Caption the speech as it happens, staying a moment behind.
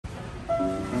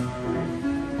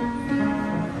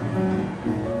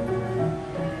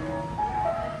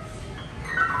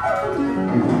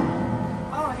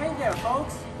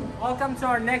welcome to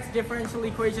our next differential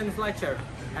equations lecture.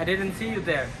 I didn't see you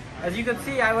there. As you can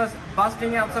see, I was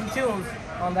busting out some tunes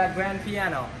on that grand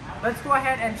piano. Let's go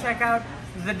ahead and check out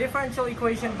the differential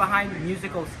equation behind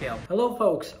musical scale. Hello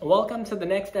folks, welcome to the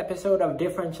next episode of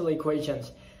Differential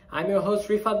Equations. I'm your host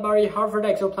Rifat Bari, Harvard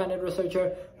exoplanet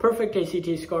researcher, perfect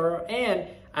ACT scorer, and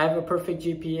I have a perfect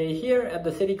GPA here at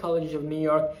the City College of New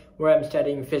York where I'm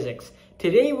studying physics.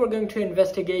 Today we're going to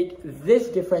investigate this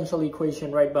differential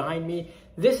equation right behind me.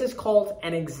 This is called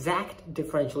an exact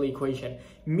differential equation,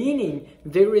 meaning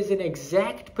there is an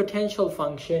exact potential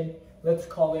function, let's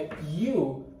call it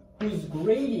u, whose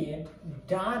gradient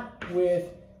dot with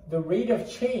the rate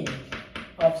of change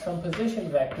of some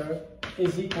position vector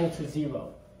is equal to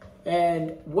 0.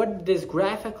 And what this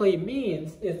graphically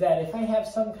means is that if I have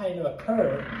some kind of a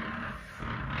curve,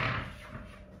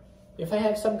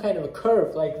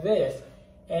 like this,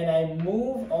 and I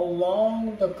move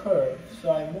along the curve,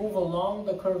 so I move along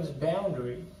the curve's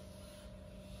boundary,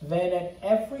 then at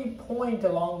every point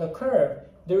along the curve,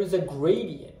 there is a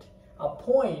gradient, a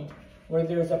point where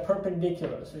there's a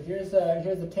perpendicular. So here's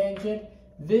the tangent,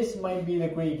 this might be the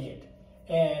gradient,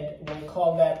 and we'll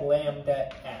call that lambda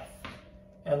f.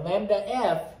 And lambda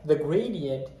f, the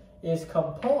gradient, is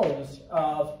composed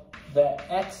of the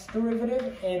x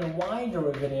derivative and y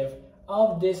derivative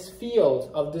of this field,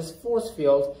 of this force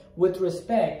field, with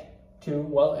respect to,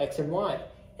 well, x and y.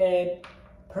 And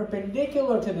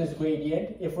perpendicular to this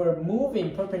gradient, if we're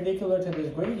moving perpendicular to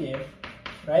this gradient,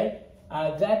 right,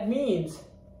 that means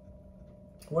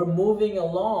we're moving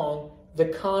along the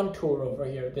contour over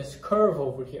here, this curve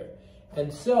over here.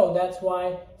 And so that's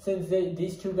why, since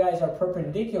these two guys are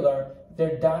perpendicular,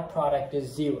 their dot product is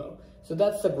 0. So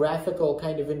that's the graphical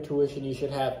kind of intuition you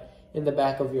should have in the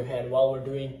back of your head while we're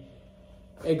doing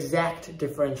exact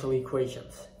differential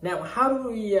equations. Now, how do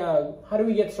we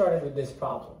get started with this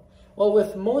problem? Well,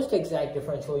 with most exact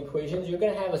differential equations, you're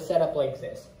going to have a setup like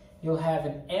this. You'll have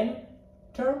an m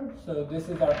term, so this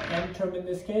is our m term in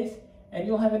this case, and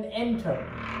you'll have an n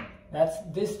term. That's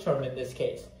this term in this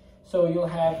case. So you'll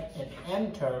have an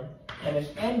m term and an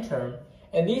n term,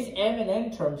 and these m and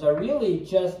n terms are really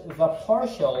just the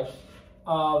partial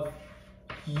of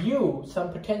u,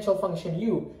 some potential function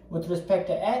u, with respect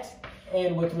to x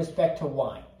and with respect to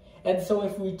y. And so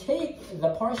if we take the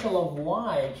partial of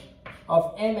y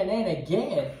of m and n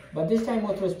again, but this time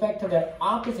with respect to their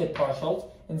opposite partials,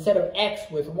 instead of x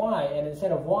with y and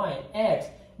instead of y, x,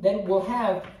 then we'll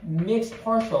have mixed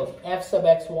partials, f sub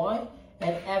xy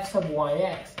and f sub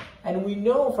yx. And we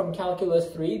know from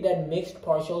calculus 3 that mixed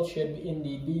partials should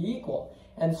indeed be equal.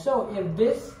 And so if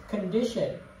this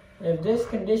condition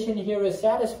here is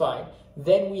satisfied,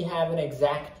 then we have an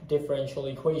exact differential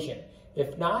equation.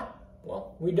 If not,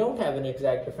 well, we don't have an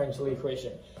exact differential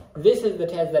equation. This is the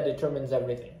test that determines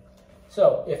everything.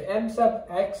 So if m sub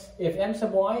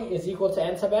y is equal to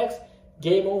n sub x,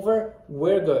 game over,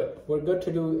 we're good. We're good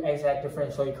to do exact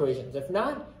differential equations. If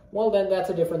not, well, then that's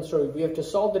a different story. We have to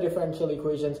solve the differential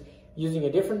equations using a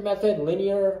different method,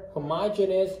 linear,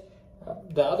 homogeneous,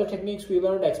 the other techniques we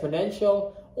learned,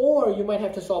 exponential, or you might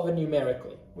have to solve it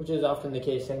numerically, which is often the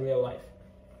case in real life.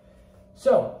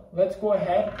 So let's go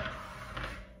ahead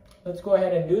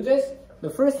and do this. The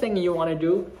first thing you want to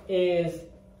do is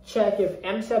check if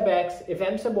m sub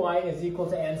y is equal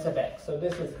to n sub x. So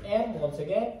this is m, once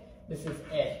again, this is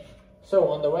n. So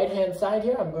on the right hand side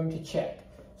here, I'm going to check.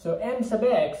 So m sub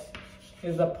y,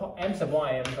 is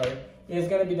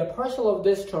going to be the partial of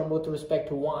this term with respect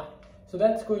to y. So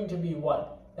that's going to be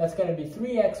what? That's going to be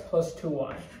 3x plus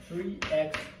 2y.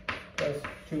 3x plus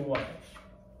 2y.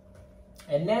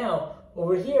 And now,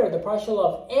 over here, the partial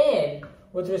of n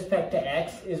with respect to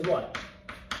x is what?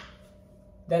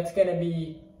 That's going to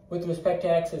be, with respect to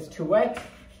x, is 2x.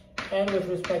 And with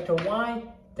respect to y,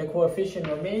 the coefficient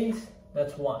remains,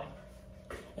 that's y.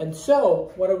 And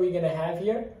so, what are we going to have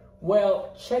here?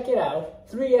 Well, check it out.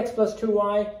 3x plus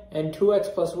 2y and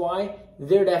 2x plus y,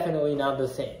 they're definitely not the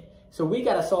same. So we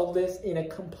got to solve this in a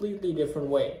completely different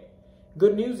way.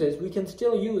 Good news is we can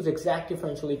still use exact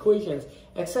differential equations,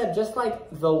 except just like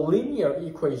the linear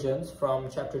equations from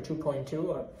chapter 2.2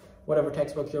 or whatever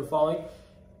textbook you're following.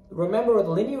 Remember with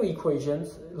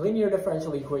linear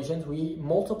differential equations, we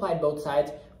multiplied both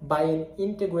sides by an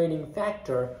integrating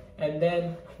factor, and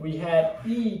then we had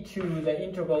e to the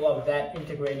integral of that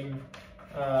integrating,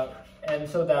 and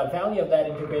so the value of that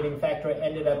integrating factor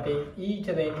ended up being e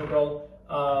to the integral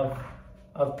of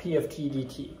p of t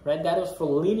dt, right? That was for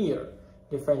linear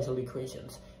differential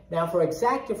equations. Now for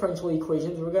exact differential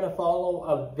equations, we're going to follow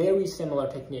a very similar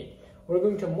technique. We're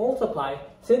going to multiply,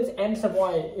 since m sub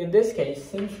y, in this case,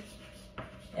 since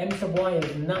m sub y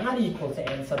is not equal to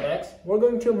n sub x, we're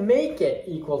going to make it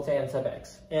equal to n sub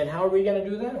x. And how are we going to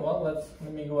do that? Well,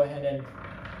 let me go ahead and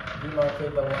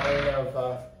demarcate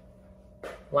the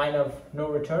line of no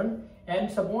return. M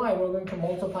sub y, we're going to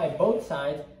multiply both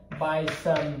sides by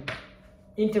some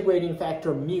integrating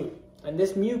factor mu. And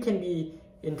this mu can be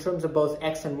in terms of both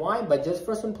x and y, but just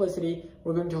for simplicity,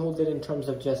 we're going to hold it in terms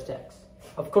of just x.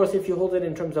 Of course, if you hold it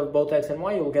in terms of both x and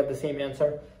y, you'll get the same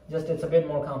answer, just it's a bit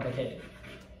more complicated.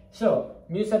 So,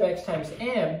 mu sub x times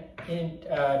m,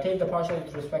 take the partial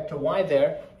with respect to y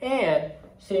there, and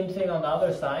same thing on the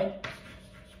other side,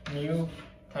 mu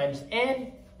times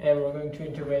n, and we're going to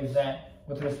integrate that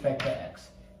with respect to x.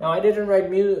 Now, I didn't write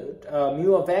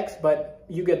mu of x, but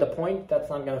you get the point. That's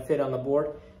not going to fit on the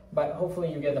board, but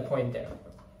hopefully you get the point there.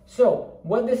 So,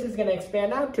 what this is going to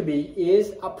expand out to be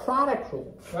is a product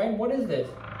rule, right? What is this?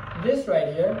 This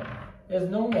right here is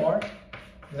no more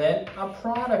than a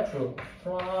product rule.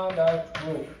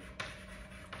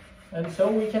 And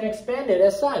so we can expand it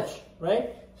as such,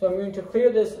 right? So I'm going to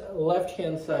clear this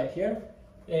left-hand side here,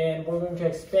 and we're going to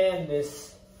expand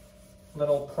this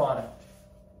little product.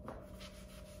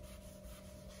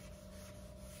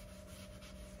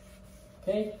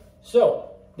 Okay,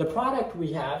 so the product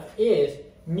we have is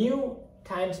mu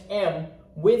times m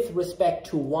with respect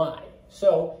to y.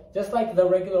 So just like the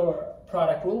regular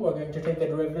product rule, we're going to take the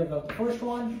derivative of the first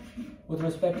one with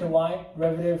respect to y,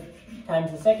 derivative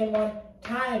times the second one,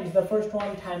 times the first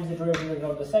one times the derivative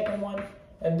of the second one,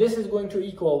 and this is going to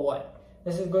equal what?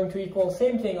 This is going to equal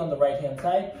same thing on the right hand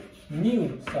side,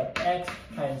 mu sub x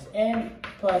times n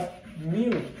plus mu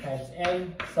times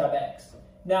n sub x.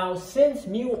 Now, since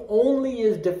mu only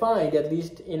is defined, at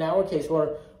least in our case,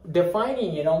 we're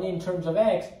defining it only in terms of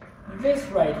x, this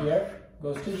right here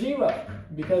goes to 0,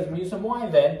 because mu sub y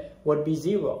then would be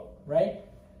 0, right?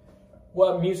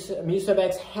 Well, mu sub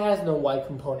x has no y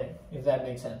component, if that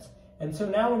makes sense. And so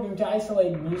now we're going to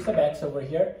isolate mu sub x over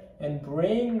here and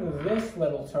bring this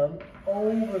little term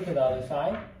over to the other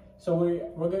side. So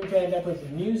we're going to end up with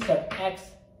mu sub x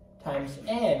times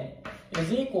n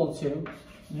is equal to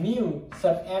mu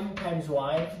sub m times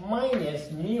y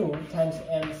minus mu times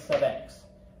n sub x.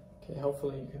 Okay,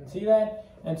 hopefully you can see that.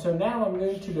 And so now I'm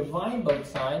going to divide both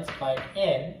sides by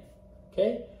n.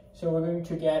 Okay, so we're going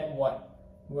to get what?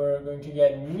 We're going to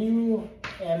get mu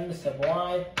m sub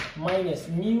y minus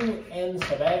mu n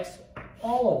sub x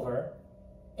all over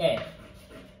n.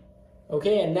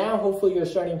 Okay, and now hopefully you're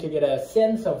starting to get a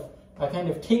sense of a kind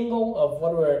of tingle of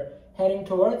what we're heading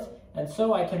towards. And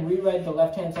so I can rewrite the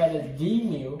left-hand side as d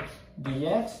mu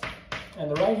dx, and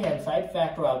the right-hand side,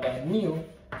 factor out that mu,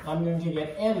 I'm going to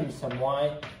get m sub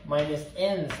y minus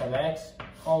n sub x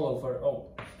all over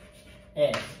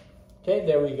n. Okay,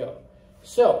 there we go.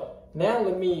 So now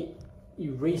let me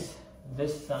erase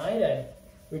this side, and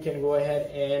we can go ahead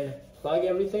and plug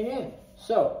everything in.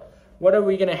 So what are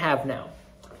we going to have now?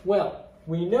 Well,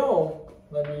 we know,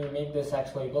 let me make this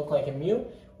actually look like a mu.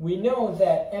 We know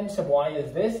that m sub y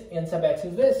is this, n sub x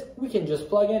is this. We can just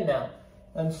plug in now.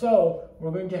 And so we're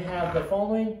going to have the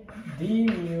following: d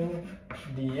mu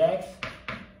dx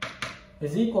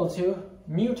is equal to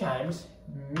mu times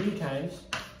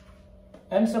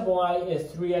m sub y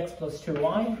is 3x plus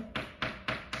 2y,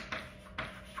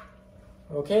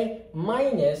 okay,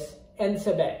 minus n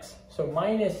sub x. So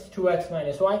minus 2x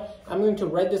minus y. I'm going to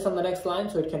write this on the next line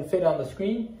so it can fit on the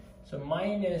screen. So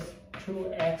minus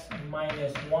 2x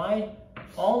minus y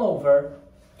all over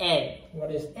n.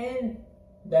 What is n?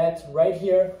 That's right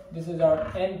here. This is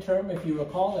our n term, if you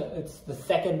recall. It's the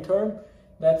second term.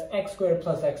 That's x squared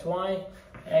plus xy,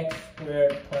 x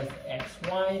squared plus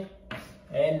xy.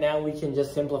 And now we can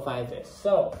just simplify this.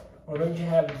 So we're going to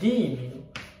have d mu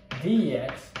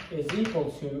dx is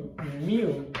equal to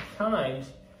mu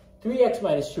times 3x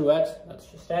minus 2x, that's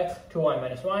just x, 2y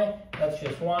minus y, that's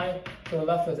just y. So we're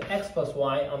left with x plus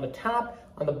y on the top.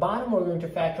 On the bottom, we're going to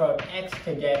factor out x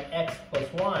to get x plus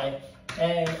y.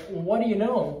 And what do you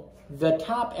know? The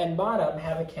top and bottom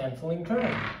have a canceling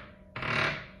term.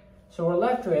 So we're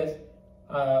left with,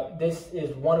 this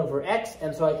is 1 over x,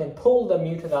 and so I can pull the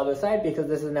mu to the other side because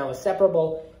this is now a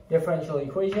separable differential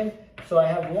equation. So I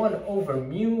have 1 over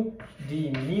mu d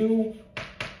mu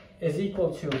is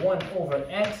equal to 1 over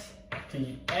x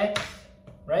dx,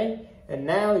 right? And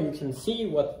now you can see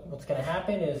what's going to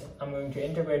happen is I'm going to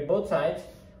integrate both sides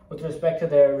with respect to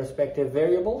their respective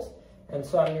variables. And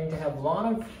so I'm going to have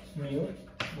ln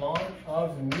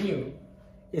of mu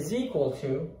is equal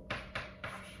to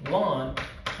ln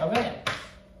of x.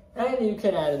 And you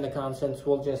can add in the constants,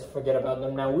 we'll just forget about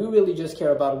them. Now we really just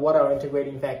care about what our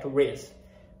integrating factor is,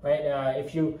 right?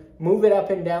 If you move it up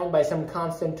and down by some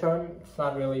constant term, it's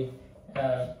not really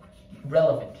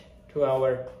relevant to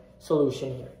our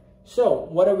solution here. So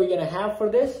what are we going to have for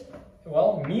this?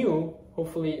 Well, mu,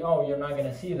 hopefully, oh, you're not going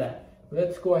to see that.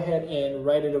 Let's go ahead and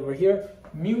write it over here.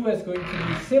 Mu is going to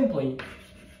be simply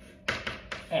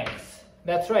x.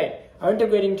 That's right. Our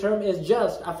integrating term is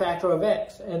just a factor of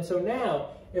x. And so now,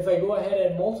 if I go ahead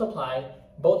and multiply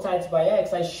both sides by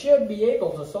x, I should be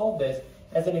able to solve this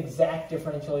as an exact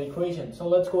differential equation. So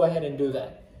let's go ahead and do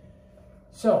that.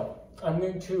 So I'm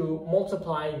going to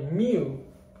multiply mu.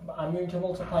 I'm going to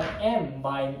multiply m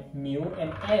by mu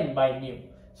and n by mu.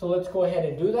 So let's go ahead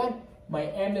and do that. My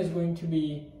m is going to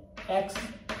be x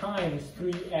times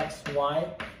 3xy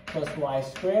plus y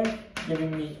squared,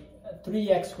 giving me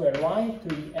 3x squared y,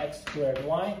 3x squared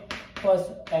y plus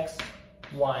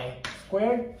xy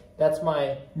squared. That's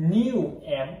my new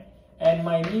m. And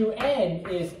my new n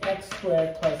is x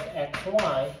squared plus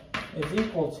xy is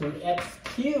equal to x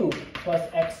cubed plus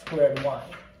x squared y.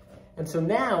 And so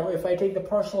now, if I take the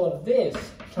partial of this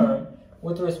term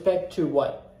with respect to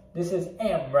what? This is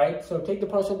m, right? So take the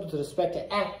partial with respect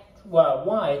to x,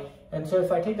 y. And so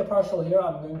if I take the partial here,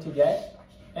 I'm going to get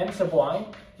m sub y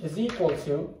is equal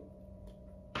to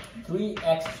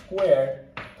 3x squared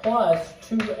plus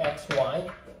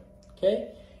 2xy.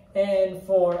 Okay? And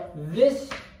for this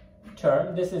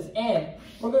term, this is n,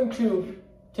 we're going to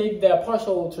take the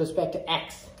partial with respect to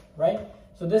x, right?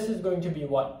 So this is going to be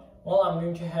what? Well, I'm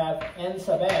going to have n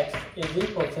sub x is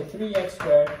equal to 3x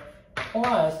squared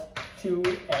plus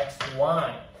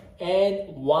 2xy.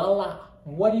 And voila!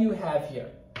 What do you have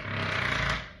here?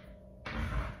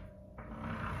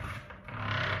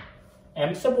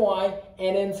 M sub y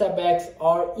and n sub x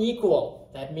are equal.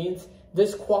 That means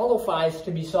this qualifies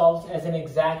to be solved as an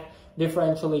exact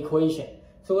differential equation.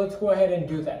 So let's go ahead and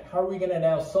do that. How are we going to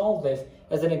now solve this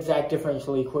as an exact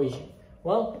differential equation?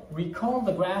 Well, recall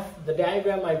the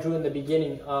diagram I drew in the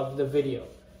beginning of the video.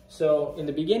 So in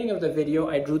the beginning of the video,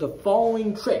 I drew the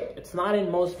following trick. It's not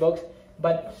in most books,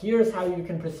 but here's how you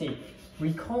can proceed.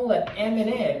 Recall that m and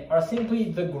n are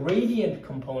simply the gradient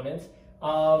components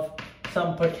of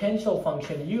some potential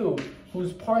function u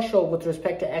whose partial with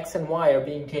respect to x and y are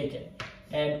being taken.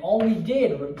 And all we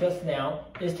did just now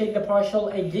is take the partial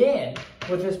again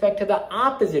with respect to the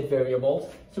opposite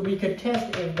variables so we could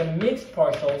test if the mixed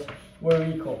partials were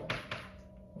equal.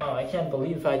 Wow, I can't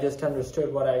believe I just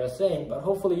understood what I was saying, but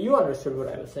hopefully you understood what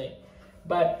I was saying.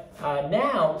 But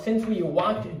now, since we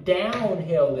walked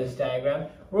downhill this diagram,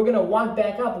 we're going to walk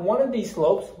back up one of these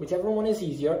slopes, whichever one is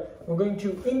easier. We're going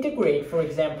to integrate, for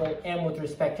example, m with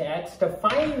respect to x to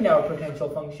find our potential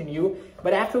function u.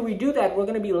 But after we do that, we're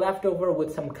going to be left over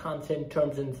with some constant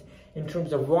terms in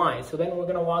terms of y. So then we're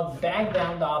going to walk back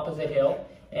down the opposite hill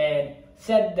and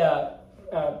set the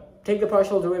take the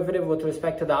partial derivative with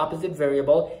respect to the opposite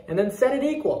variable, and then set it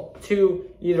equal to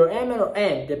either m or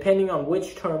n, depending on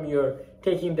which term you're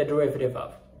taking the derivative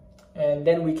of. And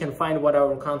then we can find what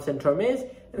our constant term is,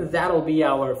 and that'll be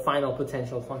our final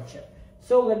potential function.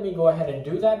 So let me go ahead and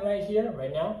do that right here,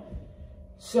 right now.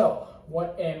 So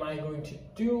what am I going to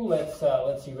do?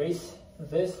 Let's erase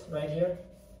this right here.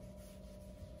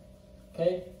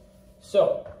 Okay,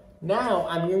 so now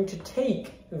I'm going to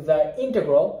take the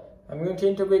integral. I'm going to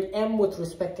integrate m with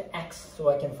respect to x so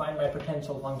I can find my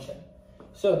potential function.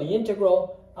 So the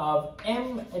integral of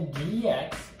m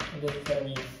dx, this is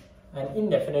going to be an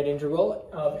indefinite integral,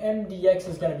 of m dx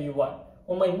is going to be what?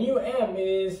 Well, my new m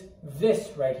is this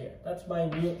right here. That's my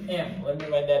new m. Let me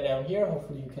write that down here.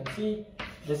 Hopefully you can see.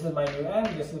 This is my new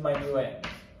m. This is my new m.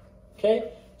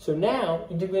 Okay? So now,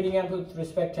 integrating m with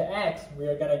respect to x, we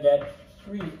are going to get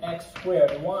 3x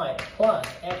squared y plus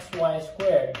xy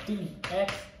squared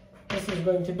dx. This is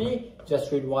going to be,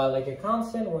 just read y like a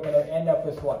constant, we're going to end up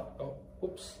with what? Oh,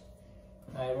 oops.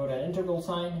 I wrote an integral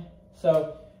sign.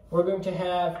 So we're going to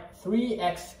have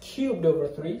 3x cubed over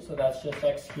 3, so that's just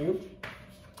x cubed.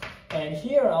 And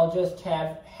here I'll just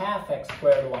have half x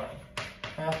squared y.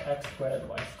 Half x squared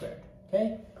y squared.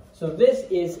 Okay? So this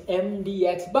is m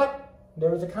dx, but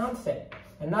there is a constant.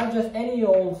 And not just any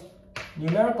old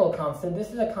numerical constant,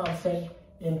 this is a constant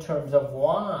in terms of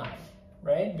y.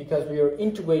 Right? Because we are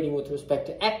integrating with respect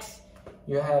to x.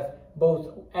 You have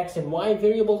both x and y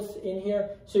variables in here,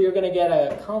 so you're going to get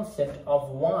a constant of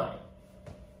y.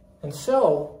 And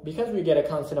so, because we get a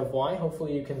constant of y,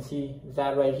 hopefully you can see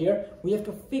that right here, we have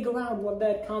to figure out what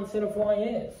that constant of y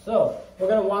is. So, we're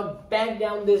going to walk back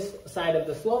down this side of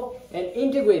the slope and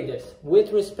integrate this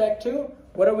with respect to,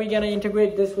 what are we going to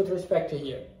integrate this with respect to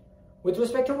here? With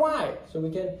respect to y. So we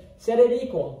can set it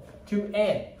equal to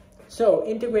n. So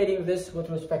integrating this with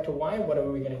respect to y, what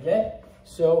are we going to get?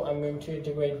 So I'm going to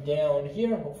integrate down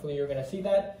here. Hopefully you're going to see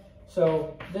that.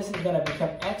 So this is going to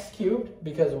become x cubed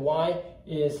because y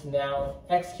is now,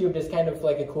 x cubed is kind of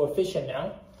like a coefficient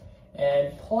now.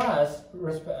 And plus,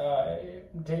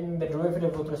 taking the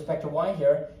derivative with respect to y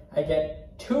here, I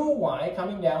get 2y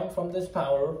coming down from this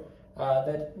power,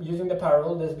 that using the power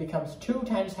rule, this becomes 2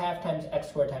 times half times x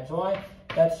squared times y.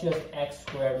 That's just x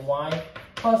squared y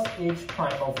plus h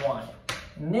prime of y.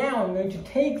 Now I'm going to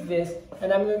take this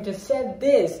and I'm going to set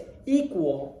this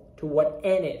equal to what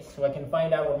n is, so I can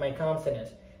find out what my constant is.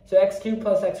 So x cubed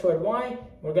plus x squared y,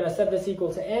 we're going to set this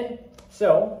equal to n.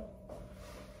 So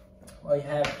we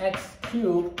have x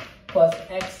cubed plus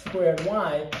x squared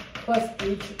y plus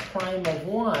h prime of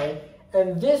y,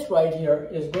 and this right here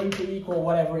is going to equal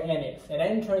whatever n is. And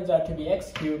n turns out to be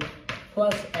x cubed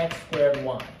plus x squared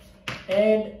y.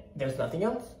 And there's nothing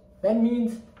else. That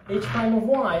means h prime of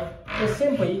y is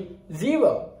simply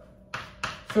 0.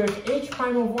 So if h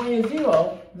prime of y is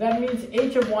 0, that means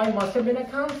h of y must have been a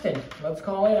constant. Let's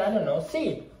call it, I don't know,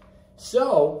 c.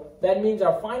 So that means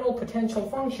our final potential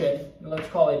function, let's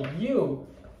call it u,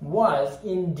 was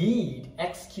indeed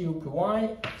x cubed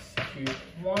y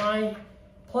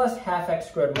plus half x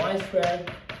squared y squared,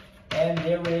 and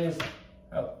there is,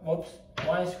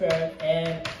 y squared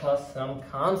and plus some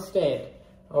constant.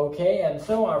 Okay, and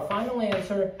so our final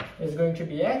answer is going to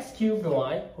be x cubed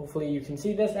y, hopefully you can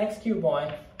see this, x cubed y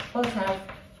plus half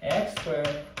x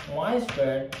squared y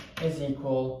squared is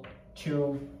equal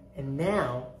to, and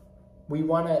now we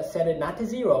want to set it not to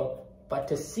 0, but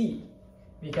to c.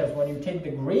 Because when you take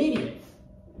the gradient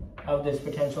of this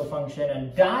potential function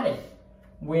and dot it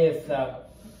with the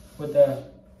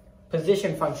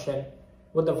position function,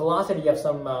 with the velocity of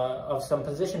some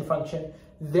position function,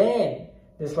 then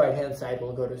this right-hand side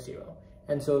will go to 0.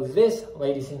 And so this,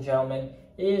 ladies and gentlemen,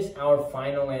 is our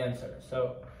final answer.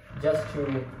 So just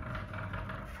to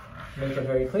make it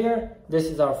very clear, this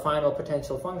is our final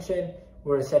potential function.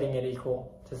 We're setting it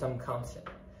equal to some constant.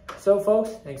 So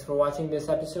folks, thanks for watching this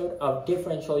episode of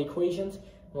Differential Equations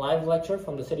live lecture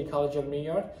from the City College of New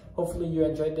York. Hopefully you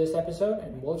enjoyed this episode,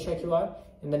 and we'll check you out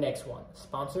in the next one,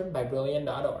 sponsored by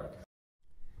Brilliant.org.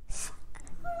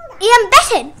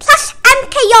 Ambition plus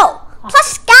MKO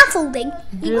plus scaffolding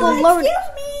equal learning.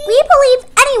 We believe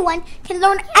anyone can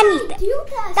learn anything.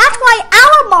 That's why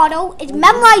our motto is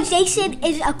memorization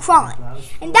is a crime.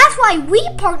 And that's why we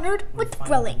partnered with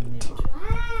Brilliant.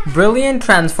 Brilliant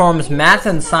transforms math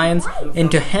and science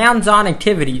into hands-on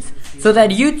activities so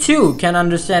that you too can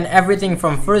understand everything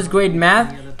from first grade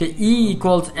math to E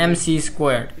equals MC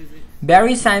squared.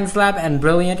 Barry Science Lab and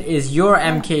Brilliant is your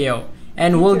MKO,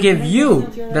 and will give you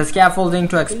the scaffolding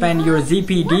to expand your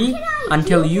ZPD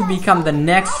until you become the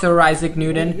next Sir Isaac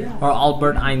Newton or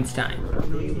Albert Einstein.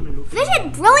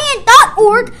 Visit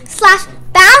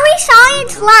brilliant.org/Barry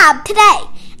Science Lab today.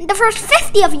 And the first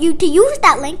 50 of you to use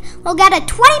that link will get a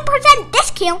 20%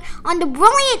 discount on the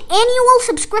Brilliant annual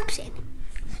subscription.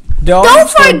 Don't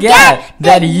forget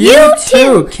that you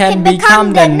too can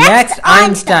become the next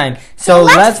Einstein. So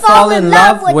let's fall in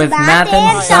love with math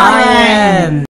and science.